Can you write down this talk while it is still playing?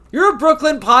You're a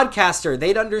Brooklyn podcaster.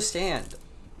 They'd understand.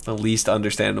 The least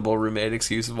understandable roommate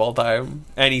excuse of all time.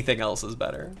 Anything else is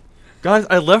better. Guys,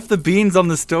 I left the beans on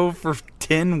the stove for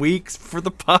 10 weeks for the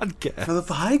podcast. For the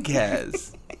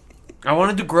podcast. I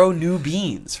wanted to grow new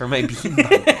beans for my bean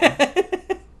bug.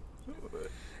 I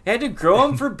had to grow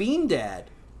them for Bean Dad.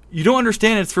 You don't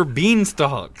understand, it's for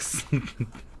beanstalks.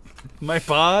 My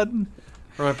pod?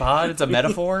 For my pod? It's a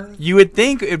metaphor? You would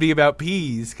think it would be about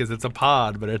peas, because it's a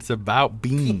pod, but it's about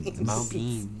beans. About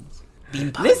beans.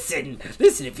 Bean pod.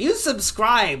 Listen, if you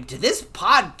subscribe to this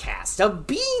podcast, a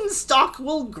beanstalk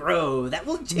will grow that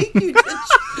will take you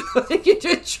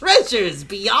to treasures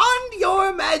beyond your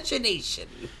imagination.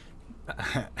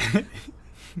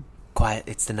 Quiet,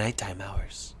 it's the nighttime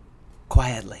hours.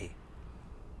 Quietly.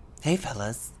 Hey,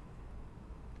 fellas.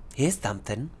 Here's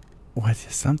something. What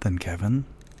is something, Kevin?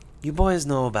 You boys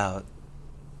know about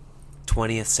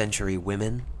 20th century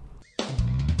women?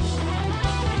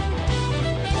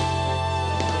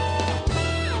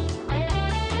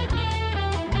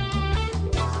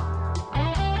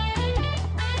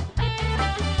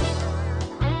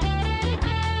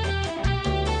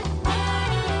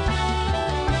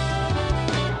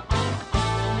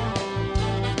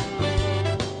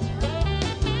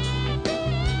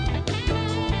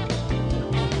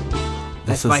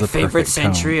 That's my favorite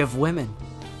century of women.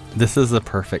 This is the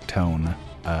perfect tone.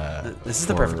 This is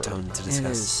the perfect tone to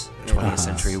discuss 20th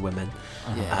century women.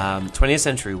 Yeah. 20th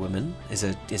Century Women is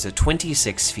a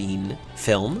 2016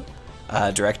 film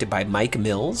directed by Mike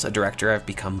Mills, a director I've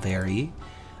become very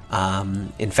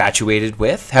infatuated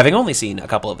with, having only seen a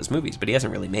couple of his movies, but he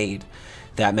hasn't really made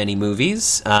that many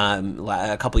movies.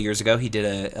 A couple years ago, he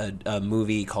did a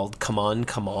movie called Come On,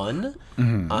 Come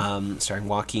On, starring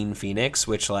Joaquin Phoenix,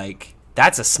 which, like,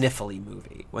 that's a sniffly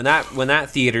movie. When that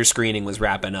theater screening was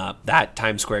wrapping up, that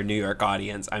Times Square, New York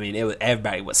audience, I mean,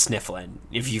 everybody was sniffling,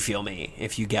 if you feel me,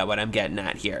 if you get what I'm getting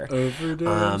at here. Every day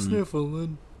I'm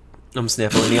sniffling. I'm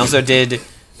sniffling. He also did...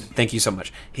 Thank you so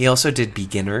much. He also did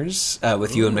Beginners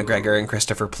with Ewan McGregor and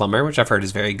Christopher Plummer, which I've heard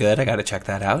is very good. I got to check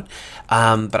that out.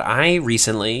 But I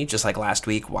recently, just like last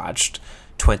week, watched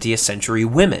 20th Century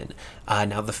Women.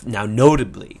 Now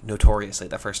notoriously,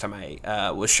 the first time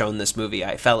I was shown this movie,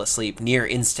 I fell asleep near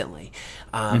instantly.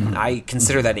 I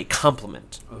consider that a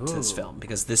compliment to this film,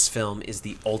 because this film is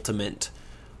the ultimate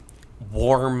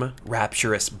warm,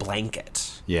 rapturous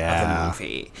blanket of a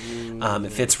movie.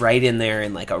 It fits right in there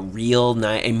in like a real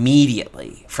night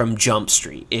immediately from Jump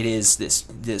Street. It is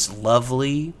this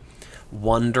lovely,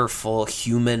 wonderful,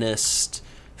 humanist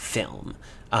film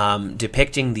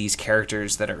depicting these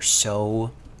characters that are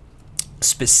so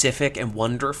specific and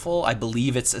wonderful. I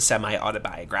believe it's a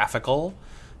semi-autobiographical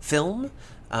film.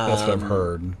 That's what I've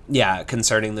heard. Yeah,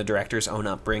 concerning the director's own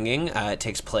upbringing. It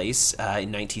takes place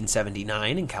in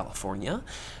 1979 in California.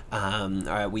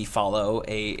 We follow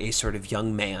a sort of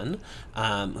young man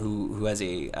who has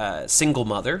a single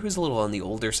mother, who's a little on the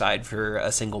older side for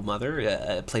a single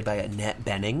mother, played by Annette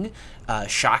Bening,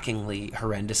 shockingly,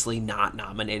 horrendously not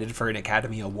nominated for an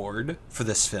Academy Award for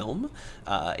this film.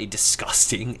 A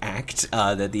disgusting act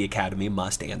that the Academy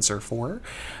must answer for.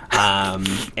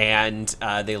 And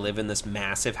they live in this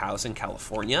massive house in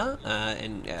California,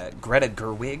 and Greta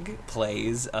Gerwig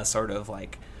plays a sort of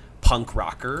like punk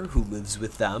rocker who lives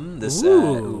with them. This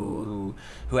who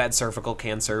had cervical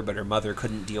cancer, but her mother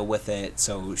couldn't deal with it,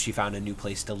 so she found a new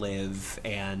place to live,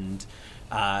 and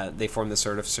they formed this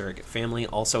sort of surrogate family.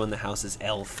 Also in the house is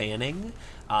Elle Fanning,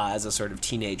 as a sort of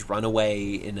teenage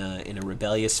runaway in a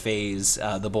rebellious phase.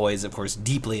 The boy is, of course,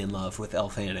 deeply in love with Elle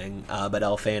Fanning, but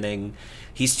Elle Fanning,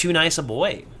 he's too nice a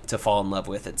boy to fall in love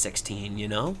with at 16, you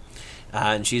know?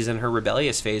 And she's in her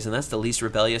rebellious phase, and that's the least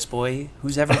rebellious boy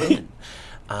who's ever been.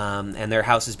 And their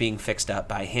house is being fixed up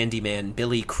by handyman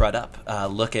Billy Crudup,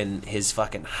 looking his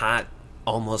fucking hot,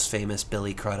 almost famous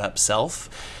Billy Crudup self.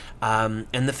 And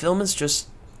the film is just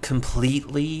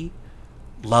completely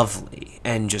lovely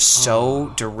and just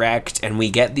so direct, and we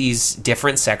get these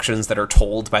different sections that are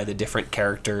told by the different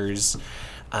characters.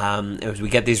 We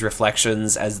get these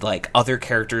reflections as like other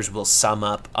characters will sum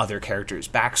up other characters'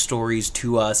 backstories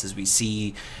to us as we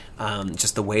see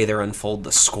just the way they're unfold.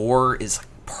 The score is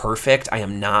perfect. I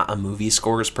am not a movie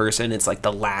scores person. It's like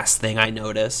the last thing I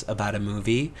notice about a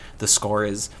movie. The score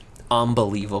is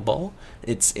unbelievable.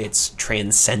 It's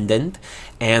transcendent,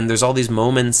 and there's all these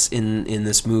moments in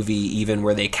this movie even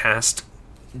where they cast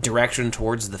direction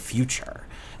towards the future,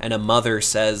 and a mother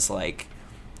says like,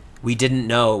 we didn't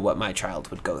know what my child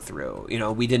would go through. You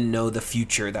know, we didn't know the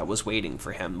future that was waiting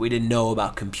for him. We didn't know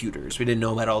about computers. We didn't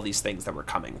know about all these things that were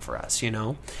coming for us, you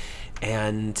know?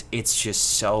 And it's just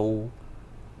so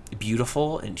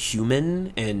beautiful and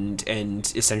human,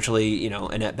 and essentially, you know,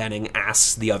 Annette Bening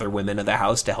asks the other women of the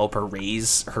house to help her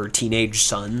raise her teenage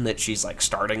son that she's like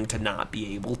starting to not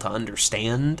be able to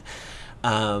understand,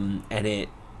 and it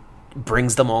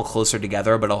brings them all closer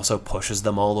together, but also pushes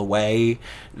them all away.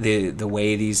 The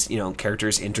way these, you know,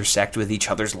 characters intersect with each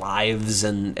other's lives,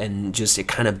 and just it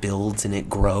kind of builds and it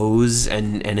grows,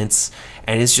 and it's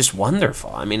just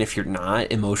wonderful. I mean, if you're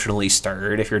not emotionally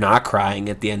stirred, if you're not crying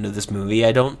at the end of this movie,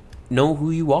 I don't know who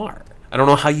you are. I don't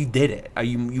know how you did it.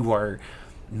 You are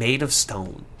made of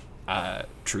stone,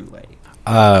 truly.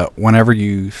 Whenever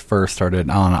you first started,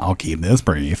 I'll keep this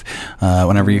brief.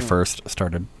 Whenever you first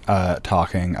started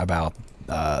talking about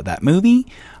that movie,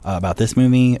 about this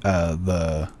movie,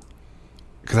 because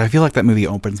I feel like that movie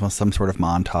opens with some sort of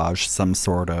montage, some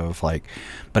sort of like,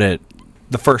 but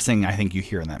the first thing I think you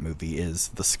hear in that movie is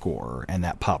the score, and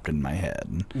that popped in my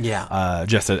head. Yeah.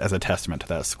 Just as a testament to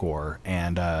that score,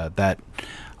 and that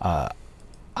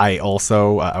I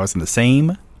also I was in the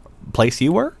same place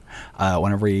you were.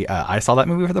 Whenever I saw that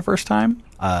movie for the first time,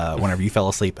 whenever you fell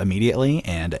asleep immediately,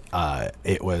 and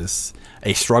it was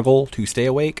a struggle to stay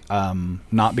awake,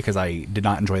 not because I did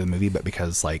not enjoy the movie, but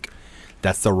because like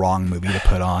that's the wrong movie to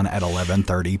put on at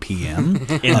 11:30 p.m.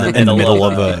 in the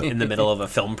middle of a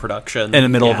film production. In the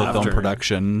middle of a film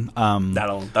production,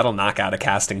 that'll knock out a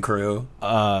cast and crew.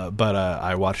 But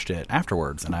I watched it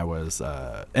afterwards, and I was,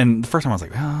 and the first time I was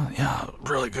like, oh, yeah,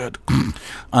 really good.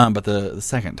 But the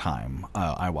second time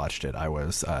I watched it, I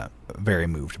was very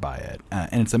moved by it.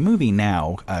 And it's a movie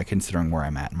now, considering where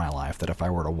I'm at in my life, that if I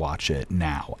were to watch it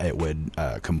now, it would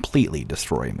completely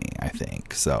destroy me, I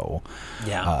think. So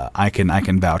yeah, I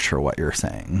can vouch for what you're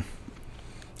saying.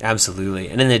 Absolutely.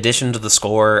 And in addition to the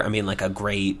score, I mean, like a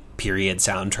great period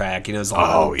soundtrack, you know, there's a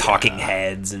lot of talking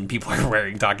heads, and people are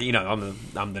wearing talking, you know,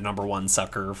 I'm the number one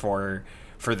sucker for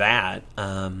that.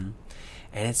 And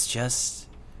it's just,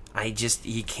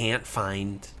 you can't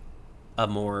find a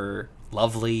more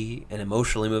lovely and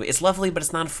emotionally movie. It's lovely, but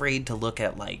it's not afraid to look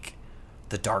at like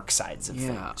the dark sides of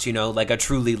things. You know, like a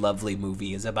truly lovely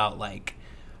movie is about like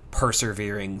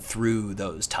persevering through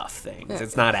those tough things. Yeah.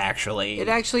 It's not actually it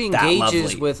actually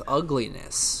engages with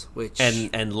ugliness, which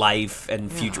and life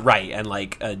and future, right? And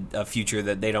like a future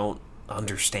that they don't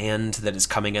understand, that is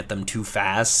coming at them too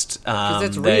fast.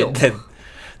 That's real.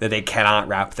 That they cannot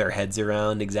wrap their heads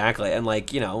around. Exactly. And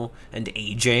like, you know, and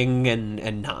aging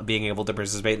and not being able to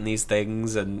participate in these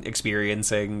things, and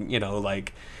experiencing, you know,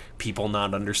 like people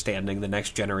not understanding the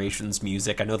next generation's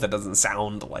music. I know that doesn't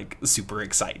sound like super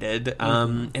excited.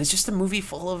 And it's just a movie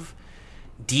full of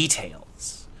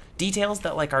details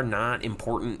that like are not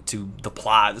important to the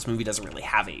plot. This movie doesn't really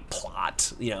have a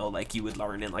plot, you know, like you would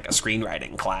learn in like a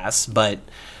screenwriting class, but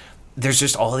there's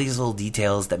just all these little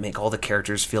details that make all the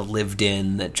characters feel lived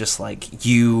in, that just like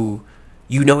you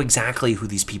know exactly who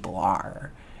these people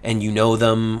are, and you know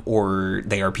them, or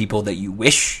they are people that you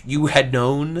wish you had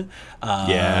known.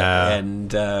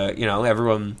 And you know,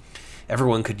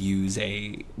 everyone could use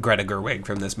a Greta Gerwig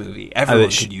from this movie. Everyone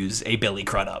could use a Billy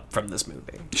Crudup from this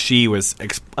movie. She was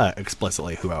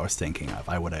explicitly who I was thinking of.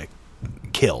 I would have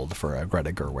killed for a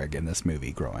Greta Gerwig in this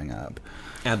movie growing up.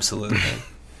 Absolutely.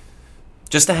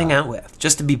 Just to hang out with,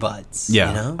 just to be buds. Yeah,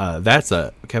 you know?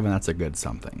 Kevin. That's a good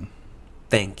something.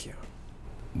 Thank you.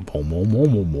 That's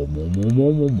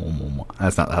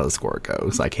not how the score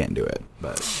goes. I can't do it,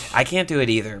 but I can't do it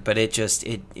either. But it just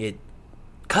it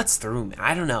cuts through me.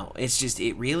 I don't know. It's just,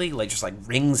 it really like just like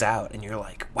rings out, and you're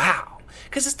like, wow,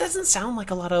 because this doesn't sound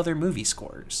like a lot of other movie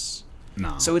scores.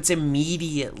 No. So it's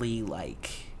immediately like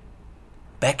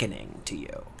beckoning to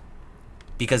you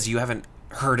because you haven't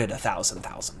heard it 1,000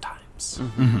 times.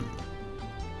 Mm-hmm.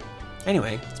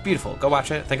 Anyway, it's beautiful. Go watch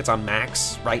it. I think it's on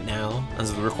Max right now as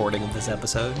of the recording of this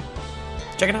episode.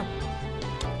 Check it out.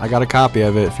 I got a copy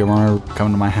of it if you want to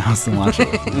come to my house and watch it.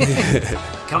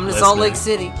 Come to Salt Lake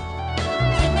City.